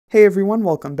Hey everyone,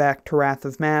 welcome back to Wrath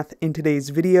of Math. In today's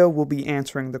video, we'll be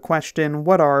answering the question,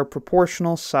 what are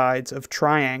proportional sides of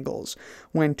triangles?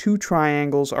 When two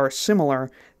triangles are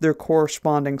similar, their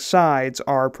corresponding sides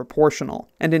are proportional.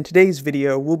 And in today's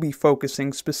video, we'll be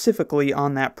focusing specifically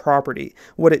on that property,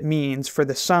 what it means for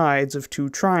the sides of two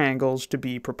triangles to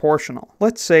be proportional.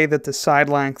 Let's say that the side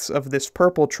lengths of this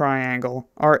purple triangle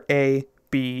are A,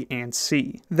 B, and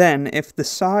C. Then, if the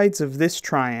sides of this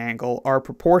triangle are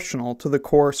proportional to the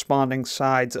corresponding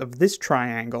sides of this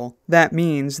triangle, that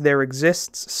means there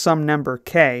exists some number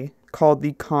k called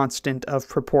the constant of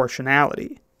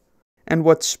proportionality. And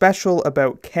what's special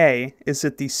about k is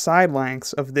that the side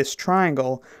lengths of this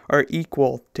triangle are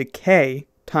equal to k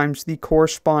times the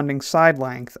corresponding side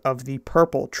length of the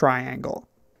purple triangle.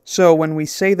 So when we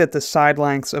say that the side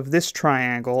lengths of this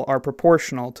triangle are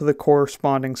proportional to the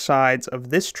corresponding sides of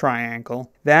this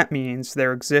triangle, that means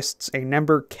there exists a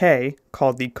number k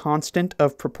called the constant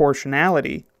of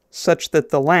proportionality, such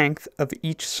that the length of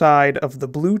each side of the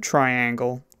blue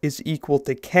triangle is equal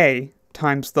to k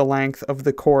times the length of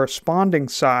the corresponding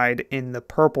side in the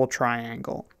purple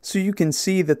triangle. So you can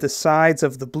see that the sides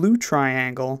of the blue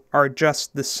triangle are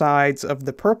just the sides of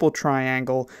the purple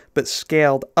triangle, but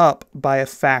scaled up by a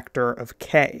factor of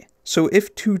k. So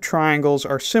if two triangles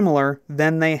are similar,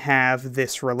 then they have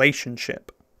this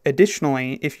relationship.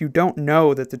 Additionally, if you don't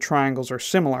know that the triangles are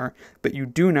similar, but you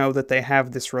do know that they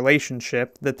have this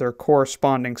relationship, that their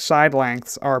corresponding side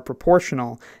lengths are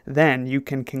proportional, then you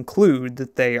can conclude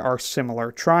that they are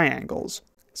similar triangles.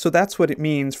 So that's what it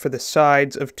means for the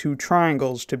sides of two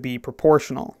triangles to be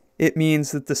proportional. It means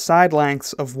that the side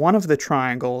lengths of one of the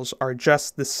triangles are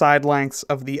just the side lengths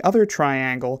of the other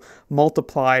triangle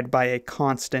multiplied by a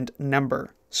constant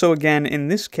number. So again, in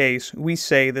this case, we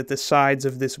say that the sides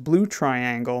of this blue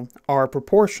triangle are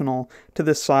proportional to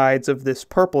the sides of this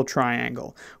purple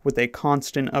triangle, with a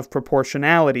constant of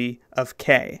proportionality of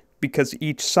k, because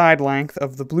each side length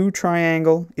of the blue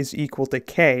triangle is equal to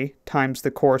k times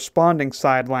the corresponding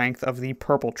side length of the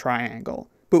purple triangle.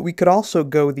 But we could also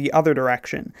go the other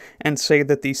direction and say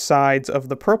that the sides of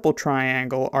the purple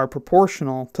triangle are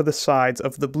proportional to the sides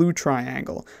of the blue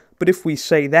triangle. But if we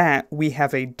say that, we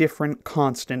have a different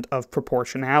constant of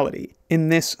proportionality. In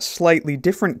this slightly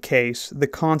different case, the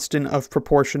constant of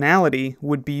proportionality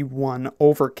would be 1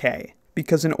 over k.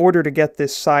 Because in order to get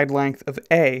this side length of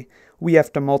A, we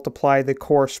have to multiply the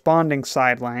corresponding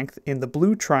side length in the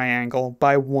blue triangle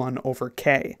by 1 over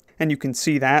k. And you can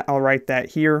see that, I'll write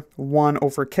that here, 1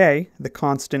 over k, the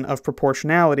constant of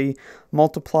proportionality,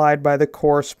 multiplied by the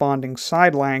corresponding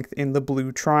side length in the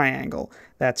blue triangle.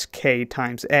 That's k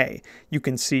times a. You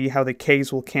can see how the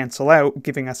k's will cancel out,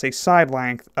 giving us a side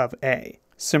length of a.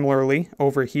 Similarly,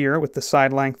 over here with the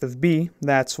side length of b,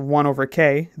 that's 1 over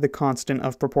k, the constant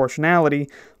of proportionality,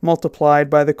 multiplied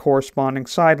by the corresponding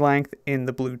side length in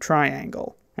the blue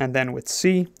triangle. And then with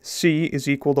c is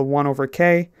equal to 1 over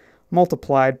k,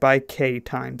 multiplied by k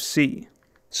times c.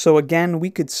 So again, we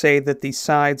could say that the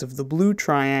sides of the blue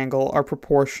triangle are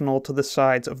proportional to the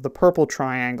sides of the purple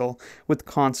triangle with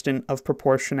constant of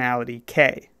proportionality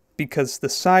k, because the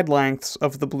side lengths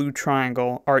of the blue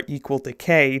triangle are equal to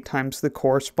k times the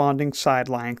corresponding side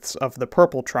lengths of the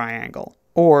purple triangle.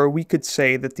 Or we could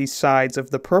say that the sides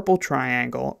of the purple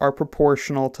triangle are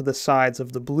proportional to the sides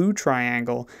of the blue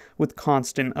triangle with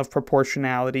constant of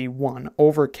proportionality 1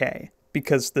 over k,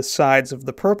 because the sides of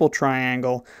the purple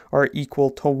triangle are equal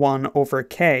to 1 over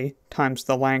k times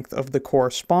the length of the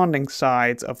corresponding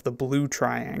sides of the blue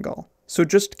triangle. So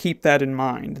just keep that in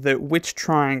mind, that which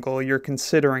triangle you're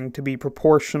considering to be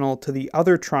proportional to the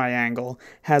other triangle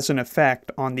has an effect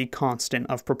on the constant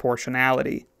of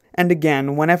proportionality. And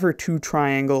again, whenever two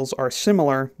triangles are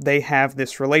similar, they have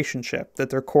this relationship, that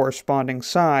their corresponding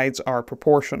sides are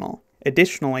proportional.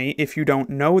 Additionally, if you don't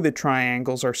know the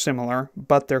triangles are similar,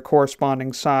 but their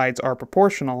corresponding sides are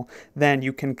proportional, then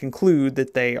you can conclude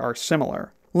that they are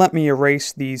similar. Let me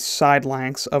erase these side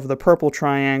lengths of the purple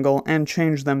triangle and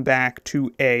change them back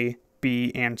to A,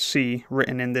 B, and C,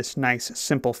 written in this nice,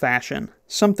 simple fashion.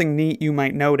 Something neat you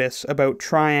might notice about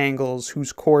triangles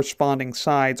whose corresponding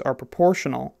sides are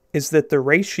proportional is that the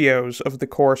ratios of the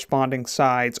corresponding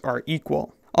sides are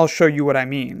equal. I'll show you what I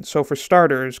mean. So for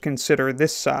starters, consider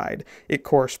this side. It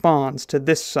corresponds to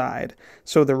this side.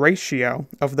 So the ratio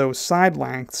of those side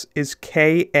lengths is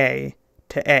Ka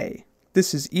to A.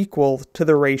 This is equal to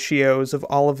the ratios of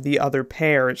all of the other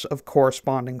pairs of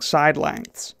corresponding side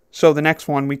lengths. So the next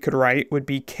one we could write would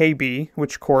be KB,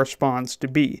 which corresponds to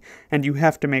B, and you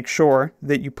have to make sure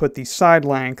that you put the side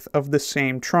length of the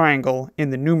same triangle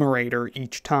in the numerator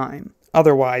each time.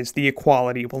 Otherwise, the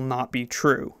equality will not be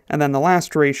true. And then the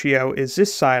last ratio is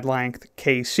this side length,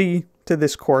 KC, to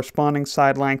this corresponding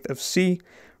side length of C.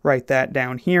 Write that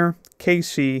down here,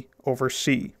 KC over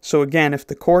C. So again, if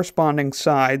the corresponding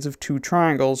sides of two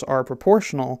triangles are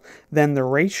proportional, then the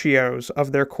ratios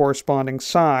of their corresponding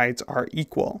sides are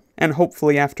equal. And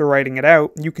hopefully after writing it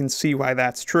out, you can see why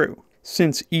that's true.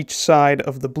 Since each side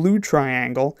of the blue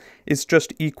triangle is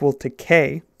just equal to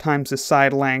K times the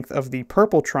side length of the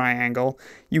purple triangle,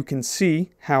 you can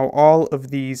see how all of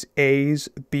these A's,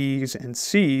 B's, and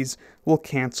C's will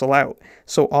cancel out.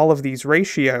 So all of these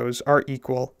ratios are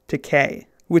equal to K,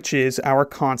 which is our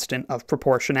constant of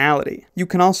proportionality. You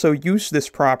can also use this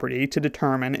property to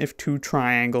determine if two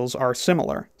triangles are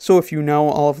similar. So if you know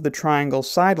all of the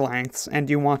triangle's side lengths and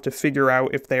you want to figure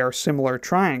out if they are similar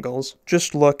triangles,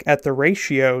 just look at the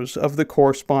ratios of the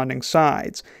corresponding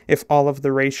sides. If all of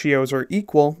the ratios are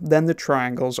equal, then the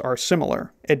triangles are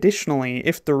similar. Additionally,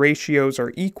 if the ratios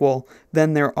are equal,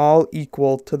 then they're all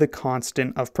equal to the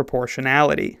constant of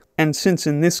proportionality. And since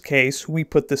in this case we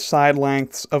put the side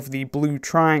lengths of the blue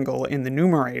triangle in the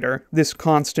numerator, this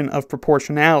constant of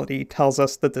proportionality tells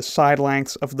us that the side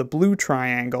lengths of the blue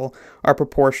triangle are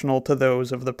proportional to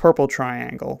those of the purple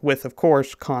triangle, with, of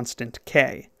course, constant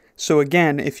K. So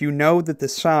again, if you know that the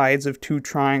sides of two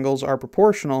triangles are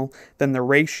proportional, then the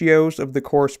ratios of the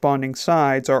corresponding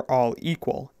sides are all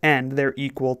equal, and they're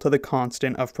equal to the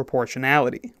constant of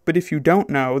proportionality. But if you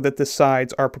don't know that the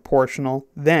sides are proportional,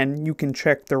 then you can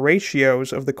check the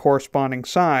ratios of the corresponding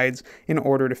sides in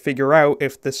order to figure out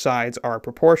if the sides are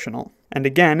proportional. And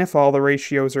again, if all the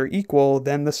ratios are equal,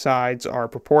 then the sides are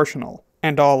proportional,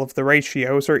 and all of the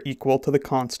ratios are equal to the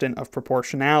constant of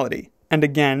proportionality. And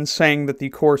again, saying that the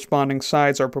corresponding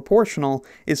sides are proportional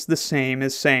is the same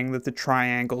as saying that the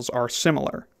triangles are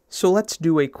similar. So let's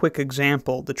do a quick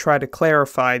example to try to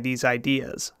clarify these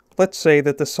ideas. Let's say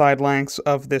that the side lengths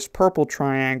of this purple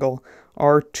triangle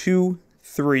are 2,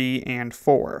 3, and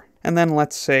 4. And then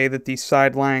let's say that the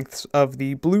side lengths of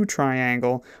the blue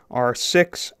triangle are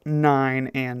 6,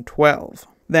 9, and 12.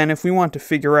 Then if we want to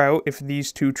figure out if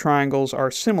these two triangles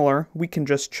are similar, we can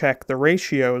just check the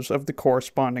ratios of the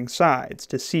corresponding sides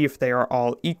to see if they are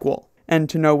all equal. And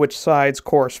to know which sides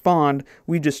correspond,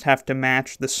 we just have to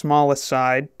match the smallest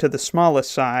side to the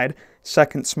smallest side,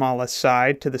 second smallest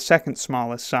side to the second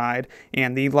smallest side,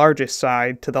 and the largest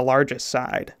side to the largest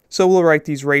side. So we'll write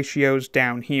these ratios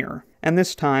down here. And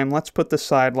this time, let's put the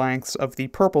side lengths of the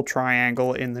purple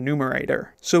triangle in the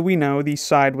numerator. So we know the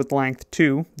side with length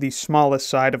 2, the smallest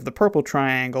side of the purple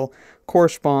triangle,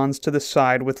 corresponds to the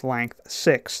side with length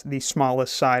 6, the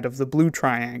smallest side of the blue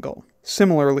triangle.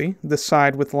 Similarly, the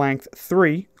side with length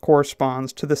 3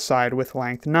 corresponds to the side with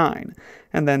length 9,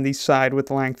 and then the side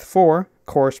with length 4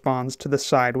 corresponds to the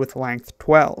side with length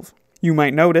 12. You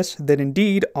might notice that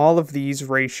indeed all of these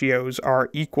ratios are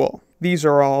equal. These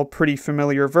are all pretty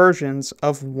familiar versions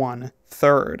of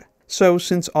 1/3. So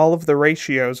since all of the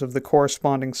ratios of the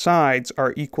corresponding sides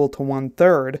are equal to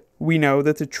 1/3, we know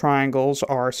that the triangles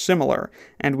are similar,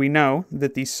 and we know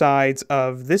that the sides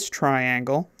of this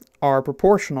triangle are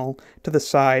proportional to the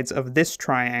sides of this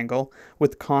triangle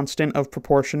with constant of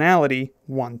proportionality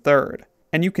 1/3.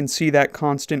 And you can see that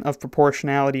constant of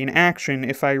proportionality in action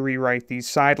if I rewrite these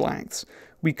side lengths.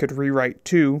 We could rewrite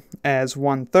 2 as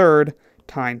 1/3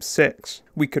 times 6.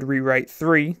 We could rewrite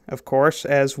 3, of course,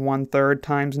 as 1/3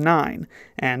 times 9,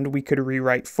 and we could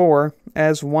rewrite 4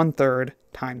 as 1/3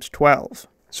 times 12.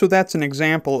 So that's an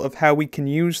example of how we can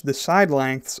use the side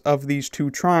lengths of these two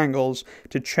triangles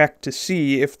to check to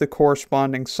see if the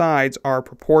corresponding sides are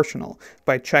proportional,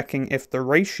 by checking if the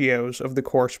ratios of the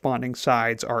corresponding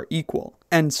sides are equal.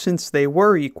 And since they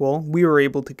were equal, we were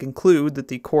able to conclude that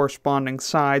the corresponding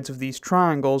sides of these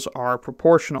triangles are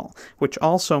proportional, which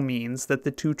also means that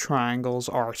the two triangles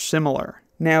are similar.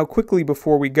 Now, quickly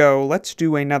before we go, let's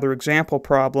do another example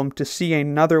problem to see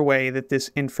another way that this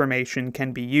information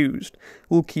can be used.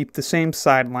 We'll keep the same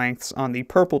side lengths on the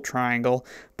purple triangle,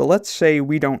 but let's say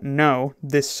we don't know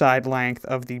this side length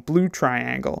of the blue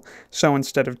triangle, so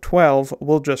instead of 12,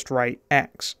 we'll just write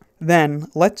x. Then,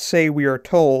 let's say we are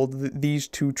told that these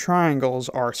two triangles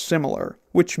are similar,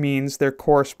 which means their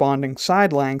corresponding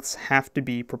side lengths have to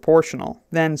be proportional.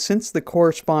 Then, since the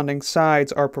corresponding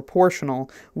sides are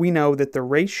proportional, we know that the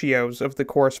ratios of the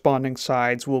corresponding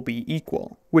sides will be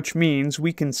equal, which means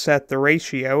we can set the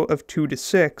ratio of 2 to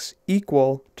 6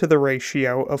 equal to the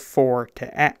ratio of 4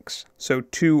 to x. So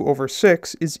 2 over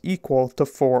 6 is equal to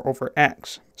 4 over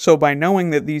x. So by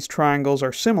knowing that these triangles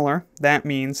are similar, that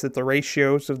means that the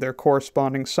ratios of their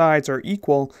corresponding sides are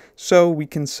equal, so we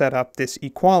can set up this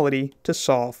equality to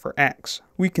solve for x.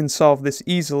 We can solve this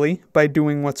easily by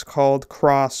doing what's called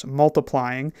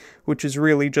cross-multiplying, which is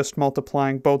really just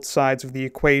multiplying both sides of the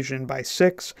equation by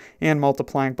 6 and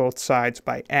multiplying both sides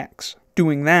by x.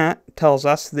 Doing that tells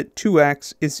us that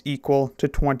 2x is equal to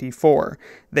 24.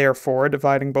 Therefore,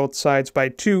 dividing both sides by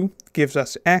 2 gives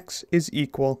us x is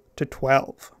equal to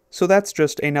 12. So that's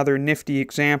just another nifty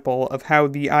example of how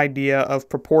the idea of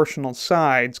proportional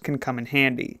sides can come in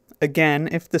handy. Again,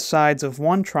 if the sides of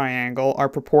one triangle are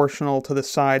proportional to the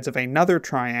sides of another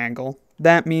triangle,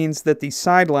 that means that the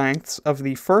side lengths of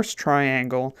the first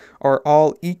triangle are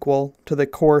all equal to the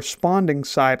corresponding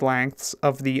side lengths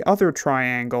of the other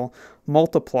triangle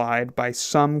multiplied by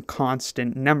some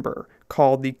constant number,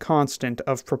 called the constant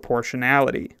of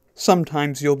proportionality.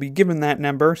 Sometimes you'll be given that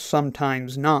number,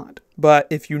 sometimes not. But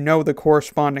if you know the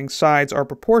corresponding sides are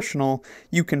proportional,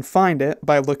 you can find it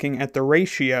by looking at the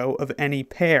ratio of any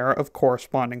pair of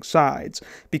corresponding sides,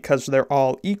 because they're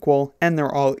all equal, and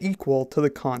they're all equal to the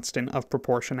constant of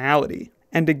proportionality.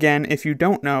 And again, if you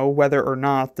don't know whether or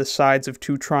not the sides of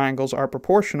two triangles are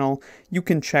proportional, you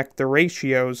can check the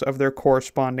ratios of their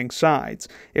corresponding sides.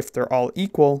 If they're all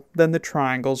equal, then the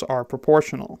triangles are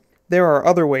proportional. There are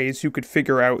other ways you could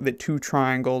figure out that two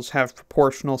triangles have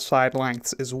proportional side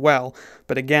lengths as well,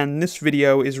 but again, this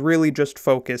video is really just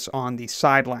focused on the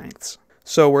side lengths.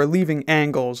 So we're leaving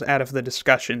angles out of the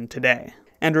discussion today.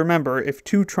 And remember, if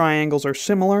two triangles are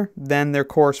similar, then their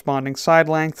corresponding side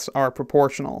lengths are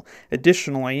proportional.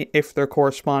 Additionally, if their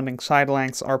corresponding side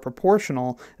lengths are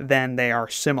proportional, then they are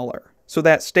similar. So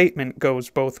that statement goes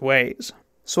both ways.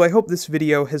 So I hope this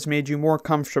video has made you more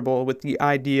comfortable with the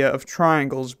idea of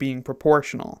triangles being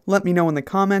proportional. Let me know in the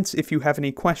comments if you have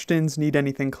any questions, need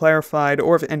anything clarified,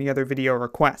 or have any other video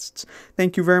requests.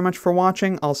 Thank you very much for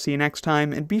watching, I'll see you next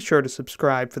time, and be sure to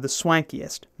subscribe for the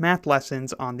swankiest math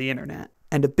lessons on the internet.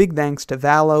 And a big thanks to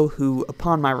Valo, who,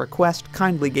 upon my request,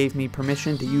 kindly gave me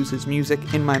permission to use his music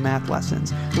in my math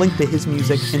lessons. Link to his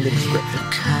music in the description.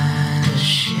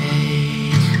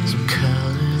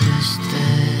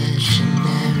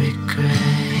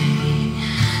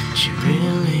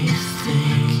 Really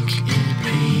think it'd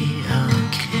be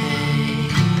okay?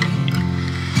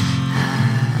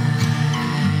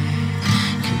 I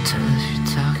can touch